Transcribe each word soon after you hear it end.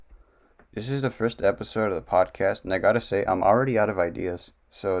This is the first episode of the podcast, and I gotta say, I'm already out of ideas.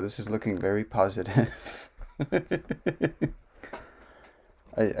 So this is looking very positive. I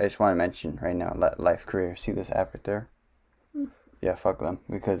just want to mention right now, Life Career. See this app right there? Yeah, fuck them.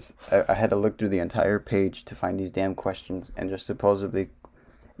 Because I had to look through the entire page to find these damn questions, and just supposedly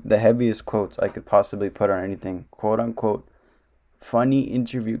the heaviest quotes I could possibly put on anything. Quote unquote, funny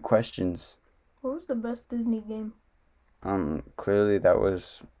interview questions. What was the best Disney game? Clearly that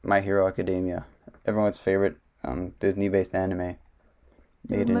was My Hero Academia. Everyone's favorite, Disney-based anime.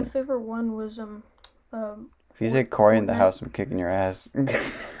 My favorite one was, If you say Cory in the House, I'm kicking your ass.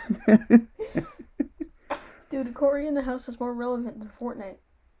 Dude, Cory in the House is more relevant than Fortnite.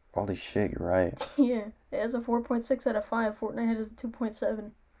 Holy shit, you're right. Yeah, it has a 4.6 out of 5. Fortnite has a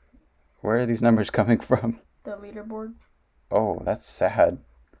 2.7. Where are these numbers coming from? The leaderboard. Oh, that's sad.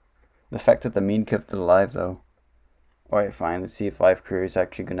 The fact that the meme kept it alive, though. Alright, fine. Let's see if Life Career is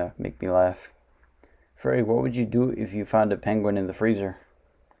actually gonna make me laugh. Freddy, what would you do if you found a penguin in the freezer?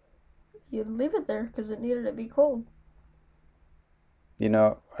 You'd leave it there because it needed to be cold. You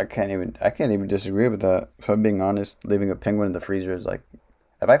know, I can't even disagree with that. If I'm being honest, leaving a penguin in the freezer is like,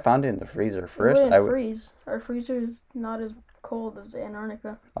 if I found it in the freezer first, I would freeze. Our freezer is not as cold as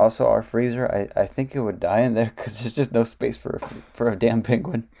Antarctica. Also, our freezer, I think it would die in there because there's just no space for a damn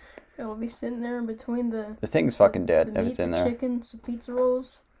penguin. It'll be sitting there in between the thing's fucking dead the if meat, it's in the there. chicken, some pizza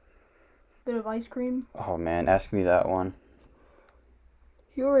rolls, bit of ice cream. Oh man, ask me that one.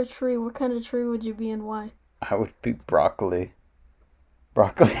 If you were a tree, what kind of tree would you be and why? I would be broccoli.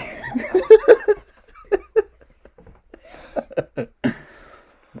 Broccoli.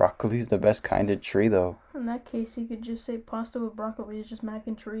 Broccoli's the best kind of tree, though. In that case, you could just say pasta with broccoli is just mac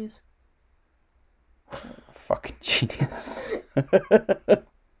and cheese. Fucking genius.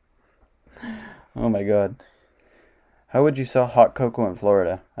 Oh my god. How would you sell hot cocoa in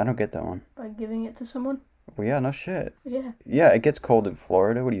Florida? I don't get that one. By giving it to someone? Well, yeah, no shit. Yeah. Yeah, it gets cold in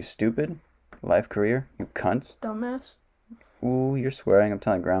Florida. What are you, stupid? Life Career? You cunts? Dumbass. Ooh, you're swearing. I'm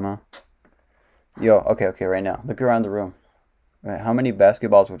telling Grandma. Yo, okay, right now. Look around the room. Right, how many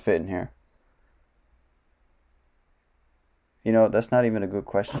basketballs would fit in here? You know, that's not even a good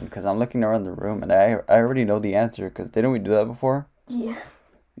question because I'm looking around the room and I already know the answer because didn't we do that before? Yeah.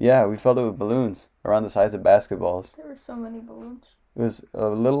 Yeah, we filled it with balloons around the size of basketballs. There were so many balloons. It was a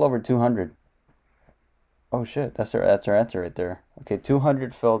little over 200. Oh shit, that's our answer right there. Okay,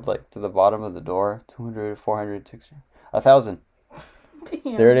 200 filled like to the bottom of the door. 200, 400, 600, 1,000.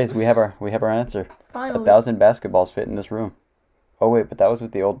 Damn. There it is. We have our answer. Finally. 1,000 basketballs fit in this room. Oh wait, but that was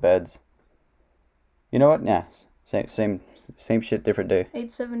with the old beds. You know what? Nah, same shit, different day.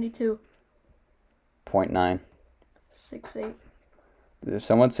 872. 0.9. 68. If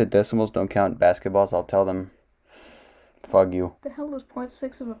someone said decimals don't count basketballs, I'll tell them, fuck you. The hell is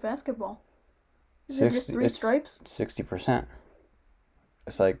 0.6 of a basketball? Is it just 3 stripes? 60%.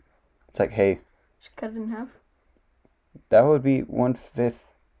 It's like, hey. Just cut it in half. That would be 1/5.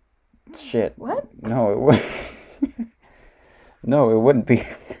 Shit. What? No, it would. No, it wouldn't be.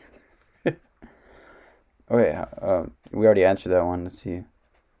 Oh wait, we already answered that one. Let's see.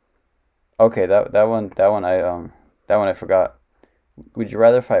 Okay, that one I forgot. Would you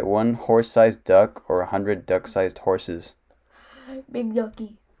rather fight one horse-sized duck or 100 duck-sized horses? Big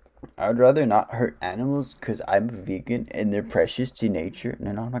ducky. I would rather not hurt animals because I'm a vegan and they're precious to nature. No,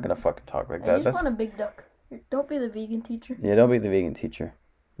 I'm not gonna fucking talk like that. I just want a big duck. Don't be the vegan teacher. Yeah, don't be the vegan teacher.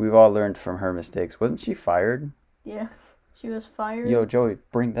 We've all learned from her mistakes. Wasn't she fired? Yeah, she was fired. Yo, Joey,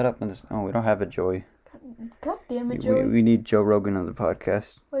 bring that up in this. Oh, we don't have a Joey. God damn it, Joey. We need Joe Rogan on the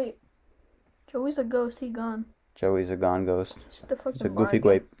podcast. Wait, Joey's a ghost. He gone. Joey's a gone ghost. He's a goofy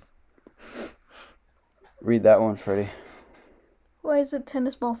grape. Read that one, Freddie. Why is a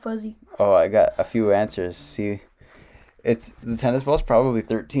tennis ball fuzzy? Oh, I got a few answers. See, the tennis ball's probably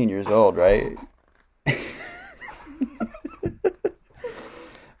 13 years old, right?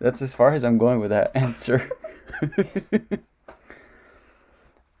 That's as far as I'm going with that answer.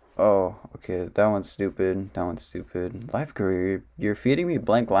 Oh, okay. That one's stupid. Life Career, you're feeding me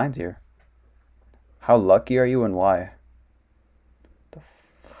blank lines here. How lucky are you and why?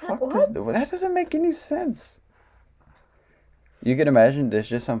 That doesn't make any sense. You can imagine there's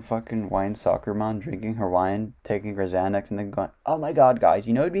just some fucking wine soccer mom drinking her wine, taking her Xanax, and then going, "Oh my god, guys,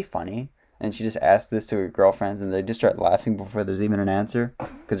 you know it'd be funny?" And she just asks this to her girlfriends, and they just start laughing before there's even an answer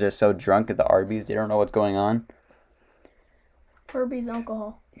because they're so drunk at the Arby's, they don't know what's going on. Arby's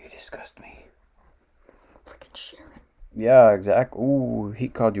alcohol. You disgust me. Freaking Sharon. Yeah, exactly. Ooh, he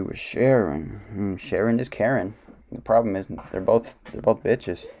called you a Sharon. Sharon is Karen. The problem is they're both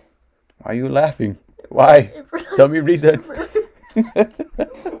bitches. Why are you laughing? Why? Tell me reason.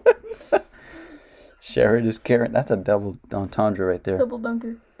 Share it is Karen. That's a double entendre right there. Double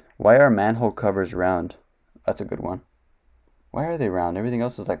dunker. Why are manhole covers round? That's a good one. Why are they round? Everything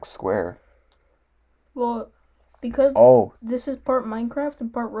else is like square. Well, because Oh, this is part Minecraft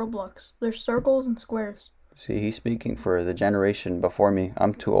and part Roblox. There's circles and squares. see, he's speaking for the generation before me.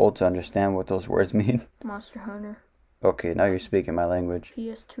 I'm too old to understand what those words mean. Monster Hunter. Okay, now you're speaking my language.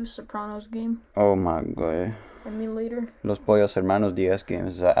 PS2 Sopranos game. Oh my god. Emulator. Los Pollos Hermanos DS game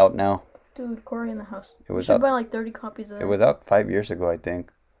is out now. Dude, Corey in the house. It was You should out. buy like 30 copies of it. It was out 5 years ago, I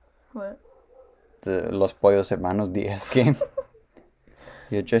think. What? The Los Pollos Hermanos DS game.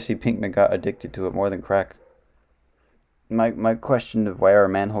 Yeah, Jesse Pinkman got addicted to it more than crack. My question of why are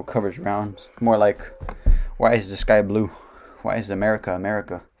manhole covers round? More like, why is the sky blue? Why is America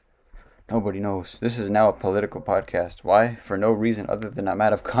America? Nobody knows. This is now a political podcast. Why? For no reason other than I'm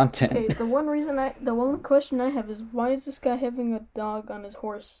out of content. Okay, the one question I have is why is this guy having a dog on his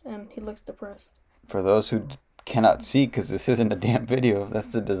horse and he looks depressed? For those who cannot see, because this isn't a damn video,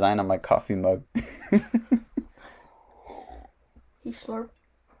 that's the design on my coffee mug. He slurp.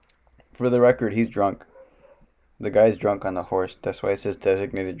 For the record, he's drunk. The guy's drunk on the horse. That's why it says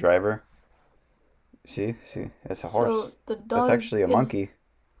designated driver. See? It's a horse. So the dog That's actually a is- monkey.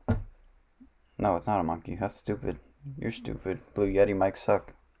 No, it's not a monkey. That's stupid. You're stupid. Blue Yeti mics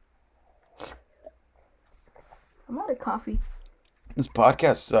suck. I'm out of coffee. This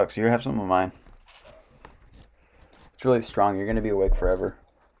podcast sucks. You have some of mine. It's really strong. You're going to be awake forever.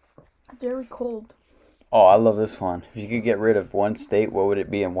 Very cold. Oh, I love this one. If you could get rid of one state, what would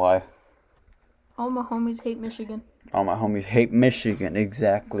it be and why? All my homies hate Michigan. All my homies hate Michigan.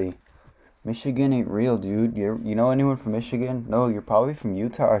 Exactly. Michigan ain't real, dude. You know anyone from Michigan? No, you're probably from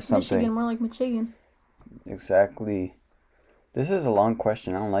Utah or something. Michigan, more like Michigan. Exactly. This is a long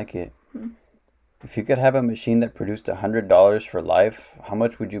question. I don't like it. If you could have a machine that produced $100 for life, how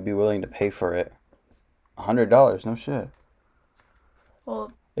much would you be willing to pay for it? $100? No shit.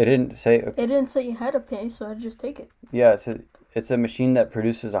 Well, It didn't say. it didn't say you had to pay, so I'd just take it. Yeah, it's a machine that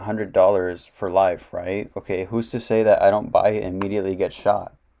produces $100 for life, right? Okay, who's to say that I don't buy it and immediately get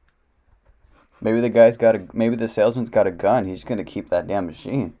shot? Maybe the salesman's got a gun. He's gonna keep that damn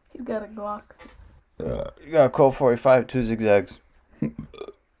machine. He's got a Glock. You got a Colt 45, 2 zigzags.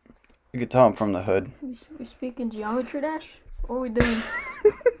 You could tell I'm from the hood. We speaking geometry dash? What are we doing?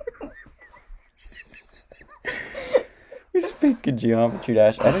 We speak in geometry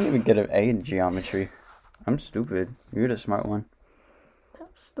dash. I didn't even get an A in geometry. I'm stupid. You're the smart one.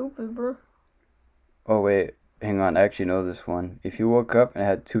 That's stupid, bro. Oh wait, hang on. I actually know this one. If you woke up and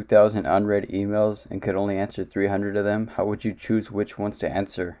had 2,000 unread emails and could only answer 300 of them, how would you choose which ones to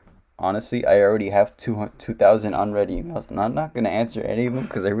answer? Honestly, I already have 2,000 unread emails, and I'm not gonna answer any of them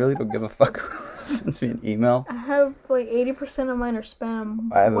because I really don't give a fuck who sends me an email. I have like 80% of mine are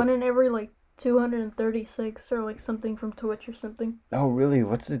spam. I have One in every like 236 or like something from Twitch or something. Oh really?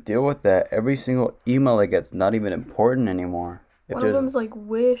 What's the deal with that? Every single email I get's not even important anymore. One of them's like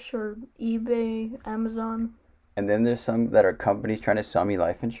Wish or eBay, Amazon. And then there's some that are companies trying to sell me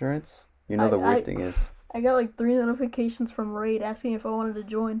life insurance. You know the weird thing is, I got like 3 notifications from Raid asking if I wanted to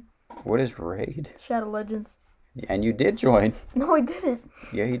join what is Raid? Shadow Legends. And you did join. No, I didn't.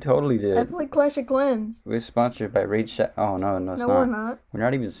 Yeah, he totally I did. play Clash of Clans. We're sponsored by Raid Oh, no, it's No, not. we're not. We're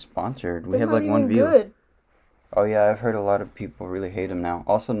not even sponsored. We They're have not like one even view. good. Oh, yeah, I've heard a lot of people really hate him now.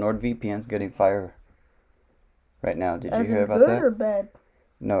 Also, NordVPN's getting fire right now. Did As you hear in about good that? or bad?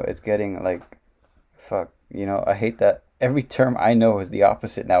 No, it's getting like, fuck. You know, I hate that. Every term I know is the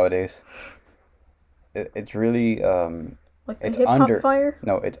opposite nowadays. It's really, Like the it's hip hop under- fire?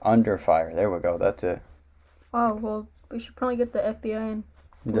 no, it's under fire. There we go. That's it. Oh, well, we should probably get the FBI and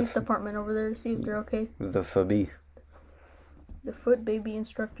The police f- department over there to see if they're okay. The FB. The Foot Baby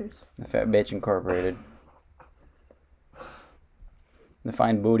Instructors. The Fat Bitch Incorporated. The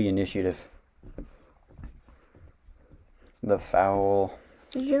Fine Booty Initiative. The Foul.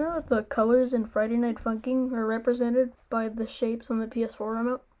 Did you know that the colors in Friday Night Funkin' are represented by the shapes on the PS4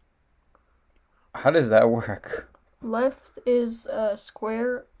 remote? How does that work? Left is a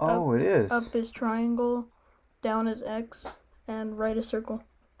square, Oh, it is. up is triangle, down is X, and right is circle.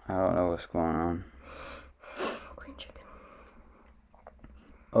 I don't know what's going on. Green chicken.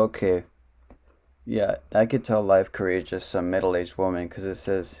 Okay. Yeah, I could tell Life Career is just some middle-aged woman because it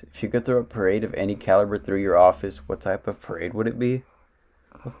says, if you could throw a parade of any caliber through your office, what type of parade would it be?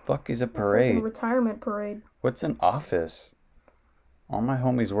 The fuck is a Fucking parade? retirement parade. What's an office? All my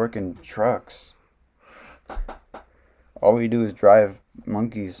homies work in trucks. All we do is drive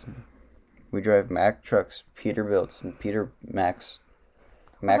monkeys. We drive Mack trucks, Peterbilts, and Peter Max.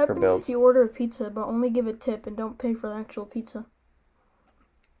 What happens Macrobilts. if you order a pizza but only give a tip and don't pay for the actual pizza?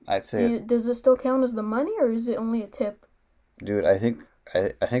 I'd say, Does it still count as the money, or is it only a tip? dude, I think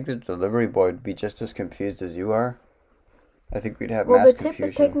the delivery boy would be just as confused as you are. I think we'd have Well, mass the tip is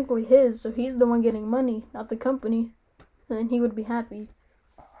confusion. technically his, so he's the one getting money, not the company. And then he would be happy.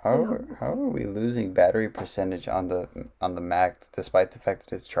 How are we losing battery percentage on the Mac despite the fact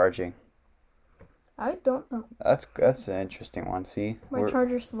that it's charging? I don't know. That's an interesting one. See, My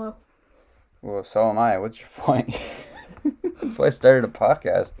charger's slow. Well, so am I. What's your point? That's why I started a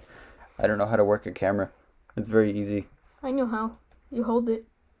podcast. I don't know how to work a camera. It's very easy. I know how. You hold it.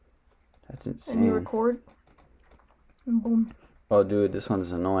 That's insane. And you record. And boom. Oh, dude, this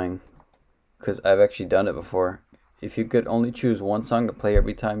one's annoying. Because I've actually done it before. If you could only choose one song to play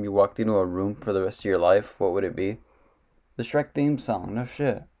every time you walked into a room for the rest of your life, what would it be? The Shrek theme song. No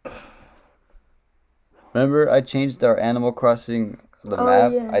shit. Remember, I changed our Animal Crossing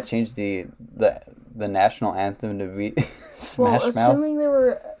map. Yeah. I changed the national anthem to be Smash Mouth. Well, assuming there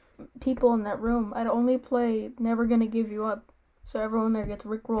were people in that room, I'd only play Never Gonna Give You Up, so everyone there gets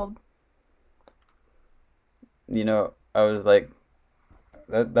rickrolled. You know, I was like,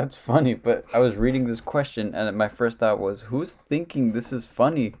 that's funny, but I was reading this question, and my first thought was, who's thinking this is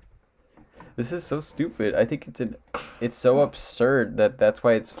funny? This is so stupid. I think it's so absurd that's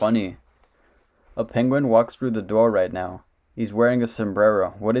why it's funny. A penguin walks through the door right now. He's wearing a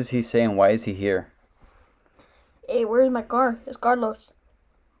sombrero. What is he saying? Why is he here? Hey, where's my car? It's Carlos.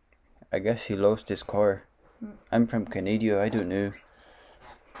 I guess he lost his car. I'm from Canada. I don't know.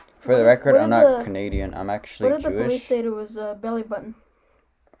 For the record, I'm not Canadian. I'm actually Jewish. What did the police say to his belly button?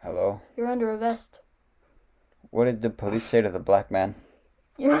 Hello? You're under arrest. What did the police say to the black man?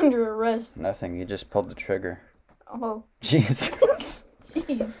 You're under arrest. Nothing. He just pulled the trigger. Oh. Jesus.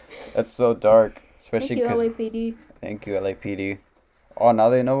 Jeez. That's so dark. Especially because... Thank you, LAPD. Thank you, LAPD. Oh, now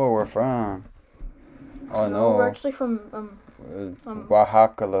they know where we're from. Oh, no. We're actually from,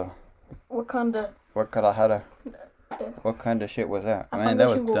 Oaxaca. Wakanda. Guadalajara. What kind of shit was that? Man, that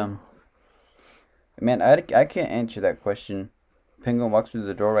was dumb. Man, I can't answer that question. Penguin walks through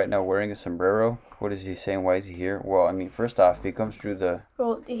the door right now wearing a sombrero. What is he saying? Why is he here? Well, I mean, first off, he comes through the...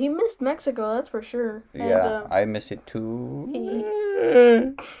 Well, he missed Mexico, that's for sure. Yeah, I miss it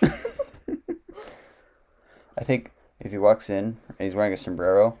too. I think if he walks in and he's wearing a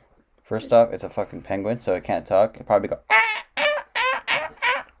sombrero, first off, it's a fucking penguin, so it can't talk. It'll probably go...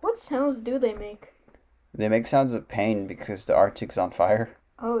 What sounds do they make? They make sounds of pain because the Arctic's on fire.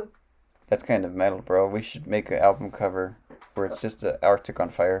 Oh. That's kind of metal, bro. We should make an album cover where it's just the Arctic on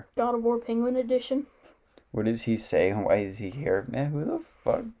fire. God of War Penguin Edition. What does he say? Why is he here? Man, who the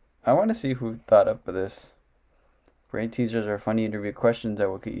fuck? I want to see who thought up of this. Brain teasers are funny interview questions that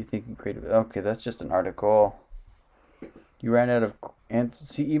will get you thinking creative. Okay, that's just an article. You ran out of... And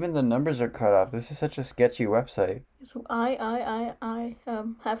see, even the numbers are cut off. This is such a sketchy website. So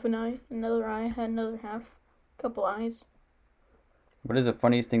half an eye, another eye, another half, couple eyes. What is the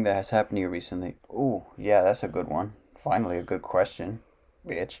funniest thing that has happened to you recently? Ooh, yeah, that's a good one. Finally, a good question,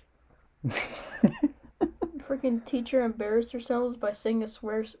 bitch. Freaking teacher embarrassed herself by saying a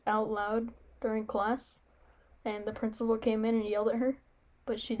swear out loud during class, and the principal came in and yelled at her,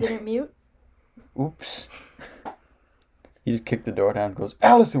 but she didn't mute. Oops. He just kicked the door down and goes,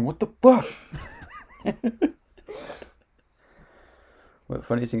 Allison, what the fuck? What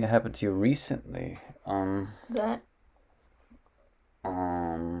funniest thing that happened to you recently? That.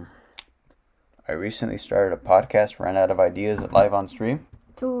 I recently started a podcast, ran out of ideas live on stream.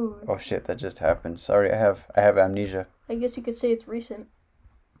 Dude. Oh shit, that just happened. Sorry, I have amnesia. I guess you could say it's recent.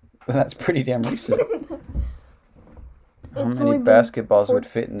 That's pretty damn recent. How many basketballs would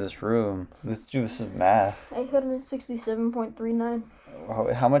fit in this room? Let's do some math. 867.39.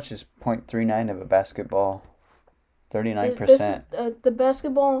 How much is 0.39 of a basketball? 39%. The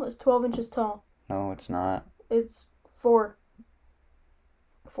basketball is 12 inches tall. No, it's not. It's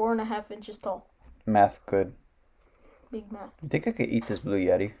 4.5 inches tall. Math good. Big math. You think I could eat this Blue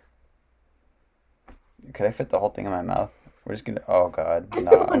Yeti? Could I fit the whole thing in my mouth? We're just gonna... Oh god.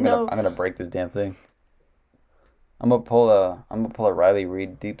 No, I'm gonna break this damn thing. I'm gonna pull a Riley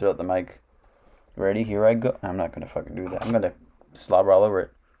Reid deep throat the mic. Ready? Here I go. I'm not gonna fucking do that. I'm gonna slobber all over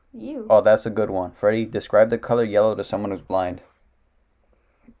it. You. Oh, that's a good one. Freddie, describe the color yellow to someone who's blind.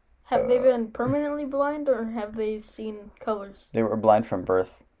 Have they been permanently blind or have they seen colors? They were blind from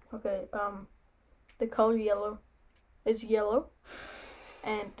birth. Okay, the color yellow is yellow.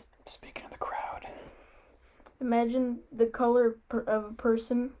 And speaking of the crowd, imagine the color of a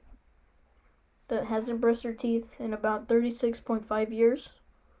person that hasn't brushed their teeth in about 36.5 years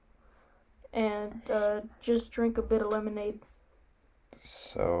and just drink a bit of lemonade.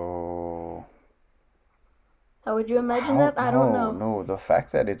 So How would you imagine that? I don't know. No, the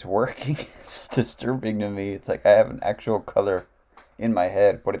fact that it's working is disturbing to me. It's like I have an actual color in my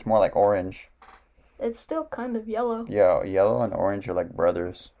head, but it's more like orange. It's still kind of yellow. Yeah, yellow and orange are like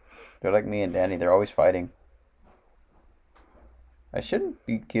brothers. They're like me and Danny. They're always fighting. I shouldn't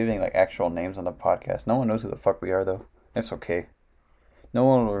be giving like actual names on the podcast. No one knows who the fuck we are, though. It's okay. No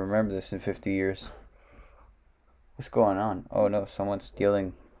one will remember this in 50 years. What's going on? Oh no, someone's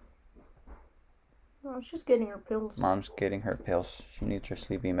stealing. Oh, she's getting her pills. Mom's getting her pills. She needs her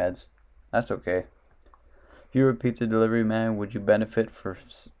sleepy meds. That's okay. If you were a pizza delivery man, would you benefit for...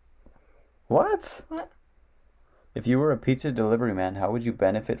 What? What? If you were a pizza delivery man, how would you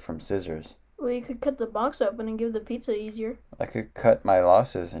benefit from scissors? Well, you could cut the box open and give the pizza easier. I could cut my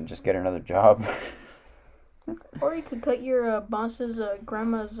losses and just get another job. Or you could cut your boss's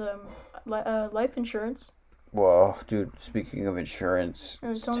grandma's life insurance. Whoa, dude, speaking of insurance,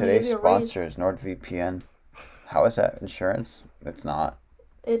 And tell them to today's give you a raise. sponsor is NordVPN. How is that insurance? It's not.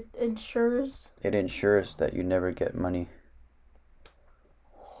 It ensures. It ensures that you never get money.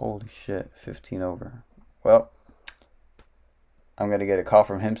 Holy shit, 15 over. Well, I'm going to get a call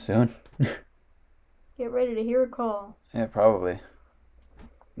from him soon. Get ready to hear a call. Yeah, probably.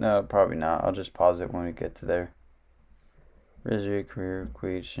 No, probably not. I'll just pause it when we get to there. Resume, career,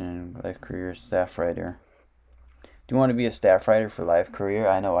 equation, life career, staff writer. Do you want to be a staff writer for life career?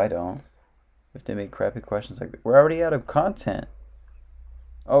 I know I don't. If they make crappy questions like that. We're already out of content.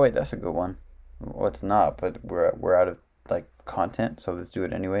 Oh wait, that's a good one. Well, it's not, but we're out of like content, so let's do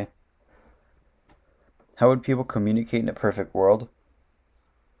it anyway. How would people communicate in a perfect world?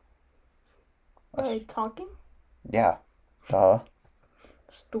 By talking? Yeah. Duh.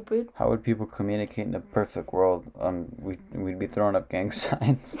 Stupid. How would people communicate in a perfect world? We'd be throwing up gang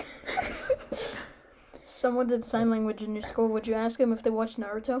signs. Someone did sign language in your school. Would you ask them if they watch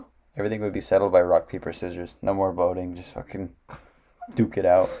Naruto? Everything would be settled by rock, paper, scissors. No more voting. Just fucking duke it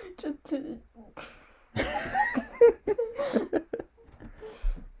out. Just to...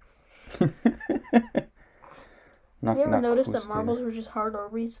 Knock, Have you ever knock, noticed who's that marbles were just hard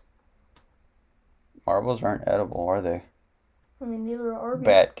Orbeez? Marbles aren't edible, are they? I mean, neither are Orbeez.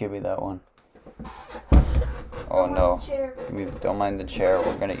 Bet, give me that one. Oh no. Don't mind the chair.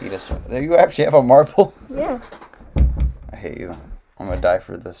 We're gonna eat a... You actually have a marble? Yeah. I hate you. I'm gonna die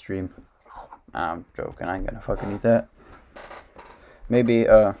for the stream. I'm joking. I ain't gonna fucking eat that. Maybe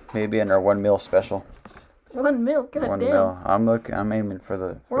in our 1 meal special. 1 mil? God 1 damn. mil. I'm aiming for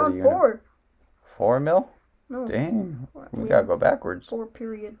the... We're on the unit. 4. 4 mil? No. Dang. We gotta go backwards. 4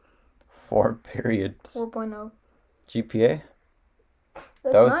 period. 4 period. 4.0. GPA? That's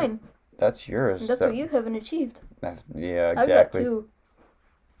That was- mine. That's yours. And that's what you haven't achieved. Yeah, I got exactly. 2.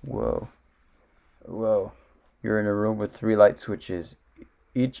 Whoa. You're in a room with 3 light switches,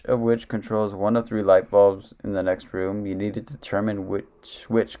 each of which controls one of 3 light bulbs in the next room. You need to determine which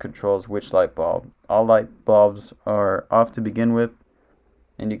switch controls which light bulb. All light bulbs are off to begin with,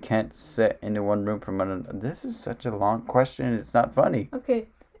 and you can't set into one room from another. This is such a long question. It's not funny. Okay.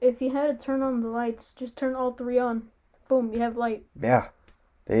 If you had to turn on the lights, just turn all 3 on. Boom, you have light. Yeah,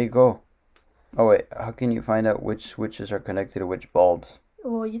 there you go. Oh wait, how can you find out which switches are connected to which bulbs?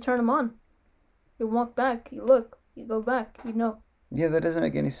 Well, you turn them on. You walk back. You look. You go back. You know. Yeah, that doesn't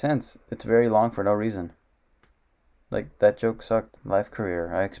make any sense. It's very long for no reason. Like, that joke sucked. Life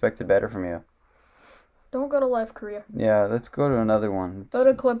career. I expected better from you. Don't go to Life Korea. Yeah, let's go to another one. Go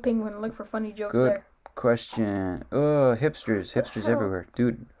to Club Penguin and look for funny jokes Good there. question. Oh, hipsters. Hipsters hell? everywhere.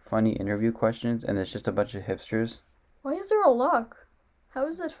 Dude, funny interview questions, and it's just a bunch of hipsters. Why is there a lock? How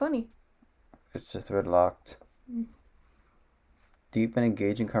is that funny? It's just thread locked. Mm. Deep and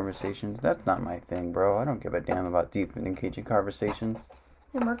engaging conversations. That's not my thing, bro. I don't give a damn about deep and engaging conversations.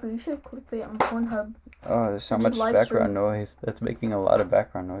 Hey, Marco, you should clickbait on Pornhub. Oh, there's so Just much live background stream. noise. That's making a lot of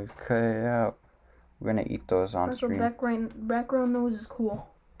background noise. Cut it out. We're gonna eat those on Marco, stream. background noise is cool.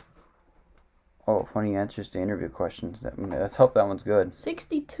 Oh, funny answers to interview questions. Let's hope that one's good.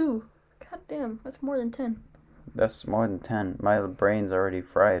 62. God damn, that's more than 10. That's more than 10. My brain's already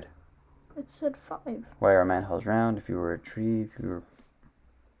fried. It said 5. Why are manholes round? If you were a tree, if you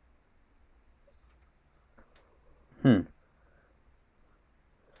were...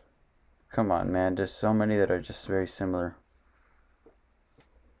 Come on, man. There's so many that are just very similar.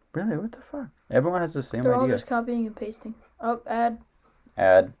 Really? What the fuck? Everyone has the same They're all idea. just copying and pasting. Oh, ad.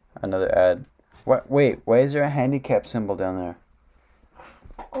 Ad. Another ad. What? Wait, why is there a handicap symbol down there?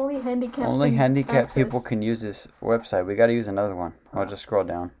 Only handicapped Only handicapped access. people can use this website. We gotta use another one. I'll just scroll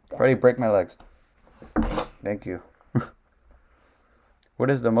down. Ready? Break my legs. Thank you. What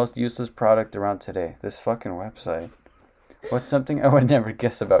is the most useless product around today? This fucking website. What's something I would never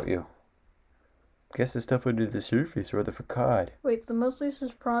guess about you? Guess the stuff under the surface or the facade. Wait, the most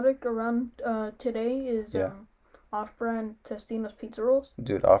latest product around today is Yeah. off-brand Tostino's pizza rolls.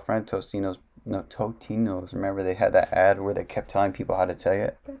 Dude, off-brand Totinos. Remember they had that ad where they kept telling people how to say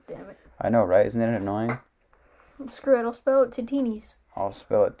it? God damn it. I know, right? Isn't it annoying? Screw it, I'll spell it Titinis. I'll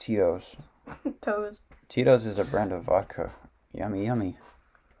spell it Tito's. Toes. Tito's is a brand of vodka. Yummy, yummy.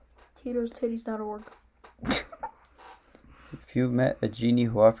 TitosTitties.org. If you met a genie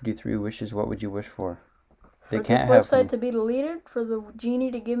who offered you 3 wishes, what would you wish for? They For can't this have website to be deleted, for the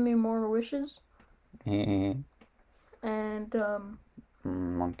genie to give me more wishes, them. and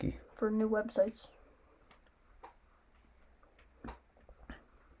Monkey. for new websites.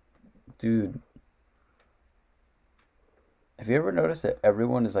 Dude. Have you ever noticed that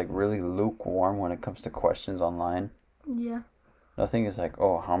everyone is like really lukewarm when it comes to questions online? Yeah. Nothing is like,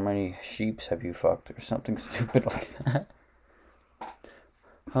 oh, how many sheeps have you fucked? Or something stupid like that.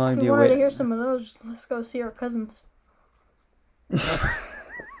 How long If do you you wanted to wait? hear some of those, let's go see our cousins. Damn.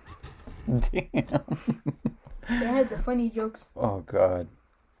 They had the funny jokes. Oh, God.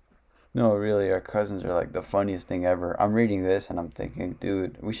 No, really, our cousins are like the funniest thing ever. I'm reading this and I'm thinking,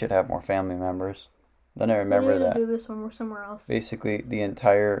 dude, we should have more family members. Then I remember we need that. to do this when we're somewhere else. Basically, the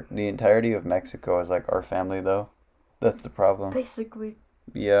entirety of Mexico is like our family, though. That's the problem. Basically.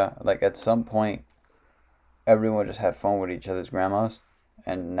 Yeah, like at some point, everyone just had fun with each other's grandmas,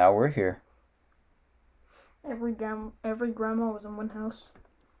 and now we're here. Every grandma was in one house.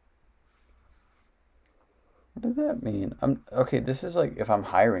 What does that mean? Okay. This is like if I'm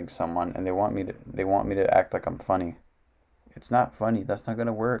hiring someone and they want me to act like I'm funny. It's not funny. That's not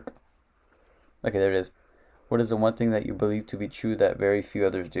gonna work. Okay, there it is. What is the one thing that you believe to be true that very few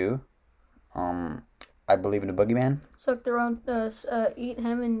others do? I believe in a boogeyman. Suck their own, eat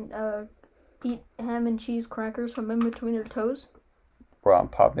ham and cheese crackers from in between their toes. Bro, I'm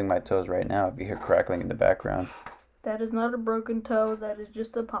popping my toes right now. If you hear crackling in the background. That is not a broken toe. That is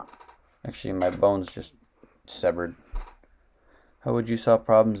just a pop. Actually, my bone's just severed. How would you solve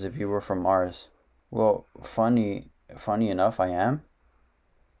problems if you were from Mars? Well, funny enough, I am.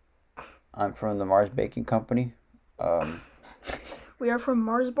 I'm from the Mars Baking Company. We are from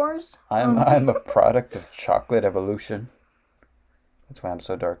Mars bars. I'm a product of chocolate evolution. That's why I'm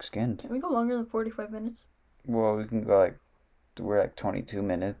so dark skinned. Can we go longer than 45 minutes? Well, we can go we're like 22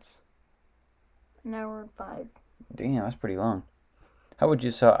 minutes. An hour and 5. Damn, that's pretty long. How would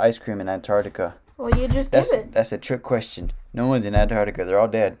you sell ice cream in Antarctica? Well, you just give it. That's a trick question. No one's in Antarctica. They're all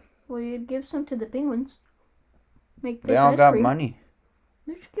dead. Well, you'd give some to the penguins. Make fish They all ice got cream. money.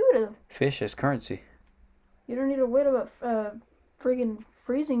 You should give it to them. Fish is currency. You don't need to wait about friggin'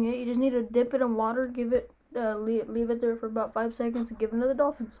 freezing it. You just need to dip it in water, give it, leave it there for about 5 seconds, and give it to the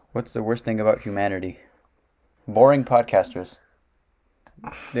dolphins. What's the worst thing about humanity? Boring podcasters.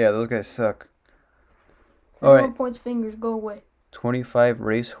 Yeah, those guys suck. If All anyone right. points fingers, go away. 25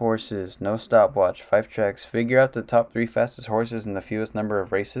 race horses, no stopwatch, 5 tracks. Figure out the top 3 fastest horses in the fewest number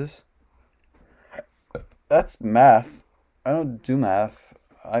of races. That's math. I don't do math.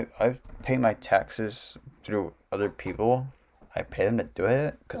 I pay my taxes through other people. I pay them to do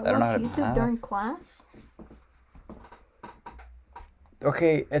it because I don't know how to YouTube math. during class?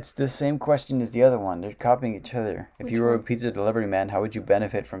 Okay, it's the same question as the other one. They're copying each other. If Which you were a one? pizza delivery man, how would you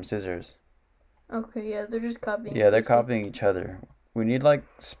benefit from scissors? Okay, yeah, they're just copying. Yeah, they're and pasting. copying each other. We need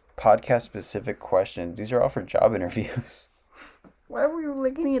podcast specific questions. These are all for job interviews. Why were you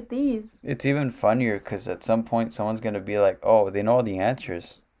looking at these? It's even funnier because at some point someone's gonna be like, "Oh, they know all the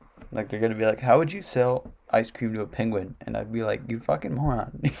answers." Like they're gonna be like, "How would you sell ice cream to a penguin?" And I'd be like, "You fucking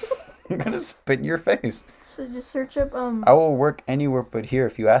moron!" I'm gonna spit in your face. So just search up I will work anywhere but here.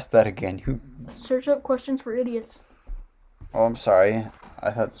 If you ask that again, you. search up questions for idiots. Oh, I'm sorry.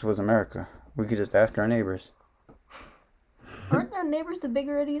 I thought this was America. We could just ask our neighbors. Aren't our neighbors the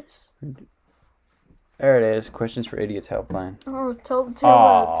bigger idiots? There it is. Questions for Idiots helpline. Oh, tell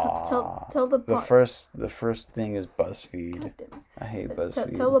the The first thing is BuzzFeed. God damn it. I hate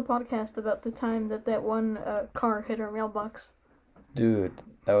BuzzFeed. Tell the podcast about the time that one car hit our mailbox. Dude,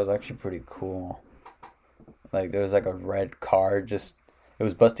 that was actually pretty cool. Like there was like a red car it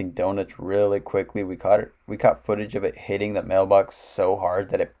was busting donuts really quickly. We caught footage of it hitting the mailbox so hard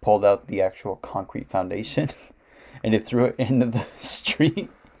that it pulled out the actual concrete foundation and it threw it into the street.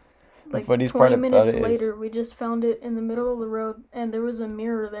 Like The funniest 20 part minutes about it later, we just found it in the middle of the road, and there was a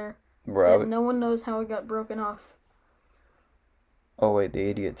mirror there. Bro, And no one knows how it got broken off. oh wait, the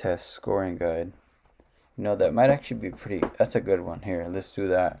idiot test scoring guide. That might actually be that's a good one. Here, let's do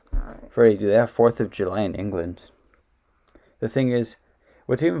that. Alright. Freddie, do they have 4th of July in England? The thing is,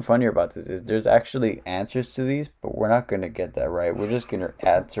 What's even funnier about this is there's actually answers to these, but we're not going to get that right. We're just going to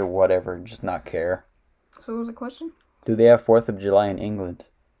answer whatever and just not care. So what was the question? Do they have 4th of July in England?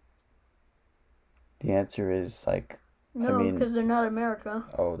 The answer is like... No, because they're not America.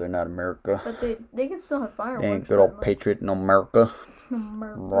 Oh, they're not America. But they can still have fireworks. They ain't good old patriot in America.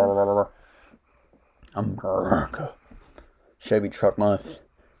 America. America. Chevy truck month.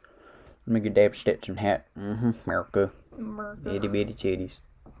 Let me get Dave Stetson hat. America. America. Itty bitty titties.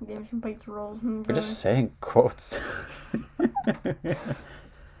 Give me some pizza rolls. We're just saying quotes.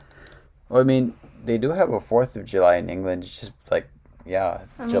 Well, I mean, they do have a 4th of July in England. It's just like, yeah,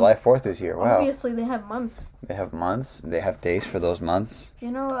 July 4th is here. Wow. Obviously, they have months. They have months. They have days for those months. Do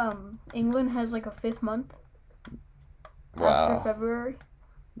you know England has like a 5th month? Wow. After February?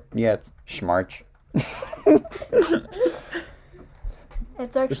 Yeah, it's Schmarch.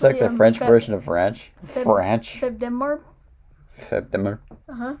 It's actually... It's like the French version of French. September.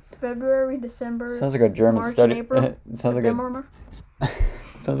 February, December. Sounds like a German March study. and April. It sounds like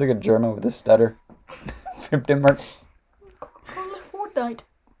sounds like a German with a stutter. September. Coca-Cola Fortnite.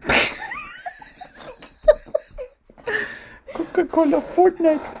 Coca-Cola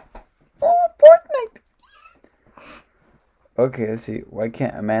Fortnite. Oh, Fortnite. Okay, let's see. Why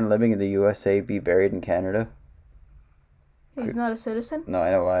can't a man living in the USA be buried in Canada? He's not a citizen? No,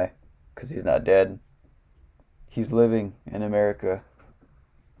 I know why. Because he's not dead. He's living in America.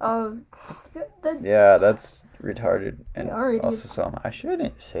 Oh, yeah, that's retarded. And also some. I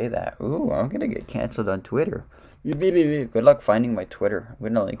shouldn't say that. Ooh, I'm gonna get canceled on Twitter. Good luck finding my Twitter. I'm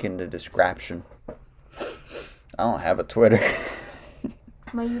gonna link in the description. I don't have a Twitter.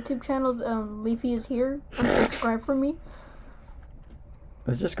 My YouTube channel's Leafy is here. Subscribe for me.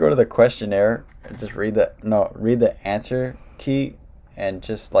 Let's just go to the questionnaire and just read the answer key and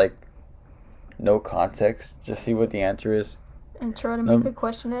just like no context. Just see what the answer is. And try to make a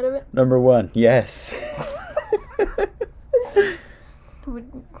question out of it? Number 1, yes.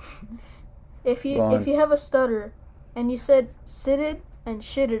 If you have a stutter and you said sitted and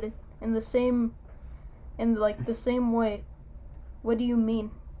shitted in the same way, what do you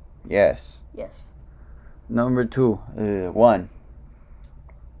mean? Yes. Yes. Number 2, 1.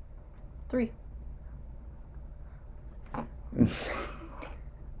 3.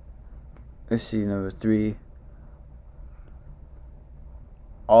 Let's see, number 3.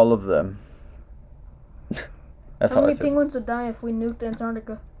 All of them. That's How all many it says. penguins would die if we nuked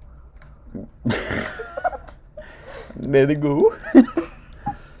Antarctica? There they go.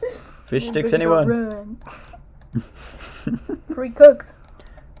 Fish sticks, anyone? Pre-cooked.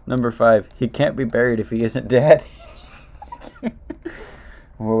 Number 5. He can't be buried if he isn't dead.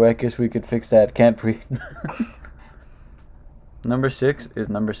 Well, I guess we could fix that, can't we? Number 6 is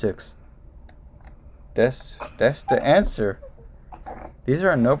number 6. That's the answer. These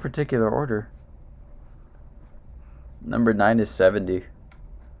are in no particular order. Number 9 is 70.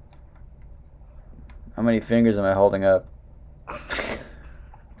 How many fingers am I holding up?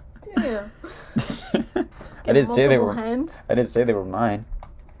 Damn. I didn't say they were. Hands. I didn't say they were mine.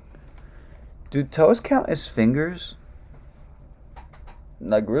 Do toes count as fingers?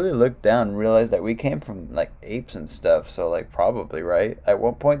 Like, really look down and realize that we came from like apes and stuff. So like probably, right? At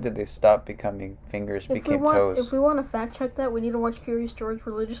what point did they stop becoming fingers, became toes? If we want to fact check that, we need to watch Curious George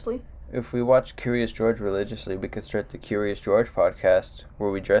religiously. If we watch Curious George religiously, we could start the Curious George podcast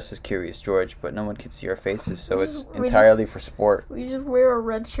where we dress as Curious George, but no one can see our faces, so it's entirely for sport. We just wear a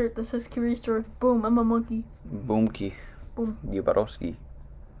red shirt that says Curious George. Boom, I'm a monkey. Boomki. Boom. Yubarowski.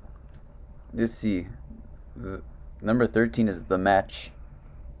 Let's see. Number 13 is the match.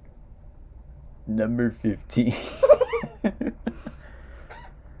 Number 15.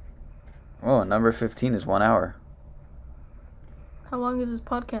 Oh, number 15 is 1 hour. How long has this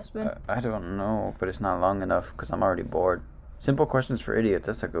podcast been? I don't know, but it's not long enough because I'm already bored. Simple questions for idiots.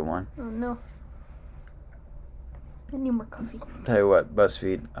 That's a good one. Oh, no. I need more coffee. Tell you what,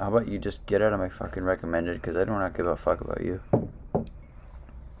 BuzzFeed, how about you just get out of my fucking recommended because I do not give a fuck about you.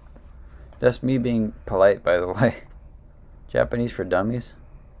 That's me being polite, by the way. Japanese for dummies?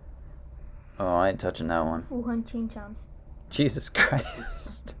 Oh, I ain't touching that one. Wuhan Chin-chan. Jesus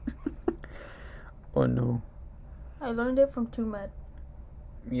Christ. Oh, no. I learned it from Too Mad.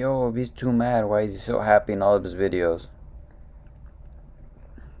 Yo, if he's too mad, why is he so happy in all of his videos?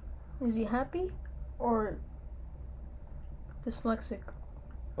 Is he happy or dyslexic?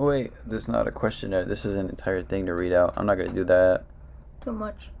 Wait, this is not a questionnaire. This is an entire thing to read out. I'm not going to do that. Too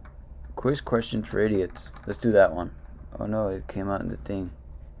much. Quiz questions for idiots. Let's do that one. Oh no, it came out in the thing.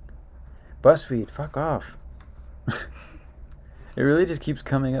 BuzzFeed, fuck off. It really just keeps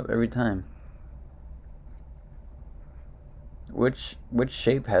coming up every time. Which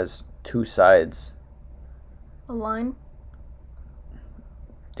shape has two sides? A line.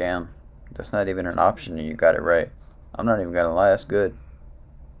 Damn. That's not even an option and you got it right. I'm not even gonna lie, that's good.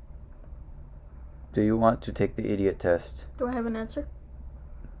 Do you want to take the idiot test? Do I have an answer?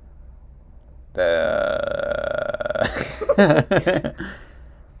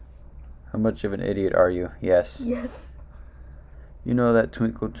 How much of an idiot are you? Yes. Yes. You know that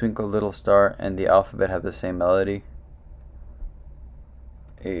Twinkle Twinkle Little Star and the alphabet have the same melody?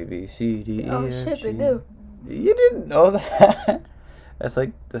 A, B, C, D, E, Oh F, shit, G. they do. You didn't know that? That's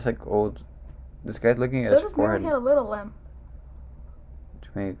like old. This guy's looking at So his does Mary forehead. had a little lamb.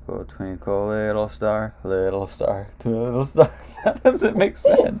 Twinkle, twinkle, little star, little star, little star. That doesn't make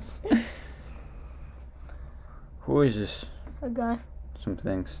sense. Who is this? A guy. Some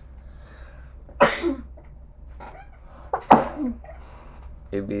things.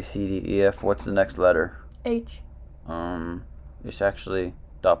 A, B, C, D, E, F. What's the next letter? H. It's actually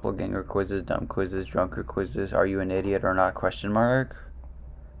doppelganger quizzes, dumb quizzes, drunker quizzes. Are you an idiot or not? Question mark.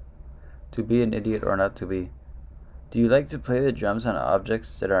 To be an idiot or not to be. Do you like to play the drums on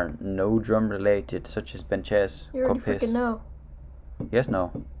objects that are no drum related, such as benches? You already copes? freaking know. Yes,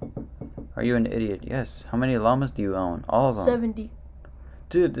 no. Are you an idiot? Yes. How many llamas do you own? All of them. 70.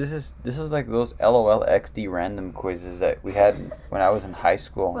 Dude, this is like those LOL XD random quizzes that we had when I was in high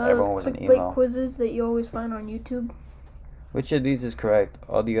school. Well, Everyone was those an clickbait emo. quizzes that you always find on YouTube. Which of these is correct?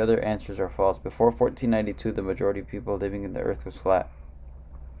 All the other answers are false. Before 1492, the majority of people living in the earth was flat.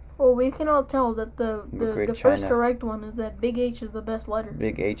 Well, we can all tell that the Great first China. correct one is that big H is the best letter.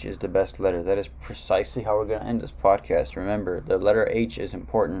 Big H is the best letter. That is precisely how we're going to end this podcast. Remember, the letter H is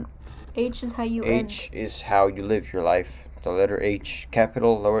important. H is how you end. H is how you live your life. The letter H,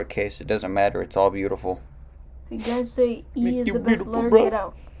 capital, lowercase, it doesn't matter. It's all beautiful. If you guys say E Make is you the best beautiful, letter, bro. get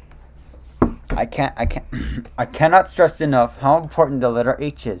out. I cannot stress enough how important the letter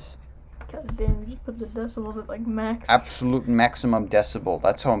H is. God damn, you just put the decibels at like max. Absolute maximum decibel.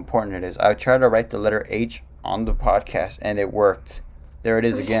 That's how important it is. I tried to write the letter H on the podcast and it worked. There it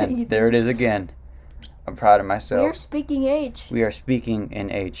is again. There it is again. I'm proud of myself. We're speaking H. We are speaking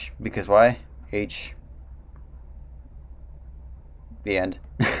in H. Because why? H. The end.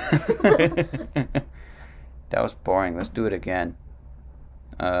 That was boring. Let's do it again.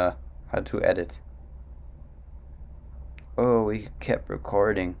 How to edit. Oh, we kept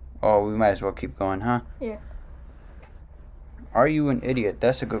recording. Oh, we might as well keep going, huh? Yeah. Are you an idiot?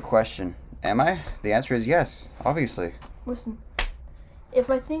 That's a good question. Am I? The answer is yes, obviously. Listen, if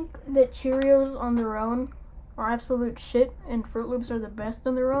I think that Cheerios on their own are absolute shit and Fruit Loops are the best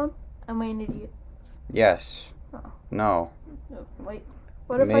on their own, am I an idiot? Yes. Oh. No. No, wait.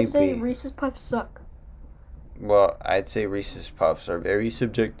 What if I say Maybe. Reese's Puffs suck? Well, I'd say Reese's Puffs are very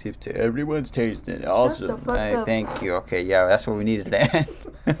subjective to everyone's taste and also. the fuck up. Thank you. Okay, yeah, that's what we needed to end.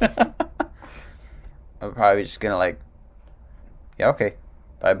 I'm probably just gonna yeah, okay.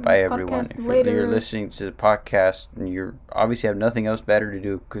 Bye everyone. Podcast If later. you're listening to the podcast and you obviously have nothing else better to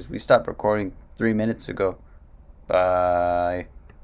do because we stopped recording 3 minutes ago. Bye.